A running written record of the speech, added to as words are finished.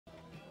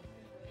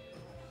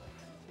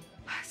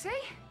See?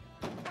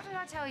 What did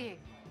I tell you?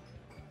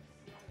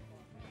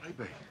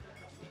 Baby.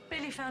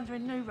 Billy found her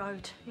in New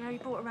Road. Yeah, he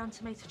brought her round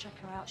to me to check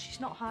her out. She's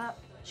not hurt.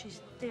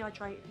 She's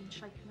dehydrated and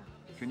shaken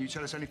up. Can you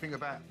tell us anything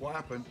about what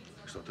happened?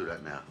 Let's not do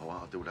that now.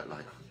 I'll do that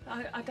later.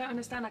 I don't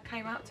understand. I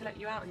came out to let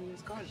you out and you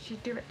was gone.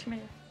 She'd do it to me.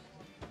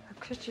 How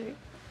could you?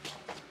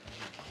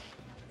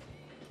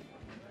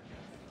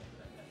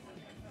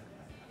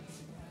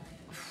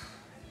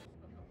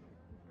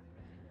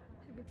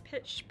 It was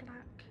pitch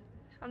black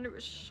and it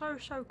was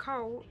so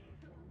cold.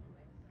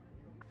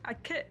 I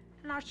kicked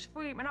and I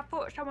screamed and I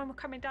thought someone was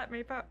coming at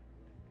me, but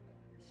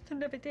they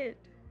never did.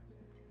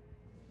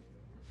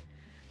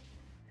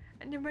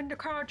 And then when the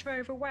car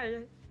drove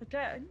away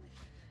again,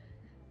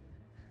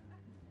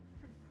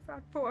 I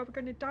thought I was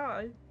going to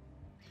die.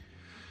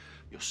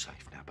 You're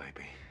safe now,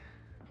 baby.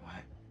 All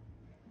right?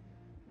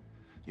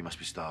 You must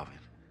be starving.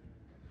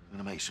 I'm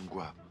gonna make some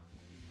grub.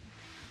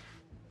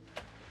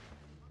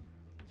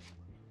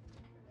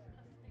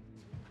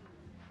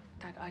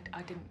 Dad,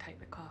 I didn't take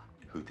the car.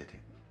 Who did it?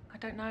 I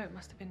don't know. It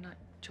must have been like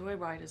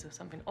joyriders or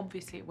something.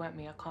 Obviously, it weren't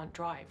me. I can't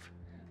drive.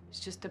 It's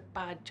just a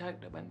bad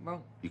joke that went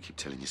wrong. You keep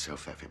telling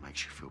yourself that if it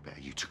makes you feel better.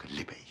 You took a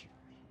liberty.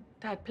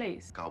 Dad,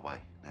 please. Go away,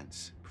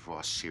 Nance, before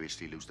I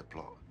seriously lose the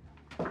plot.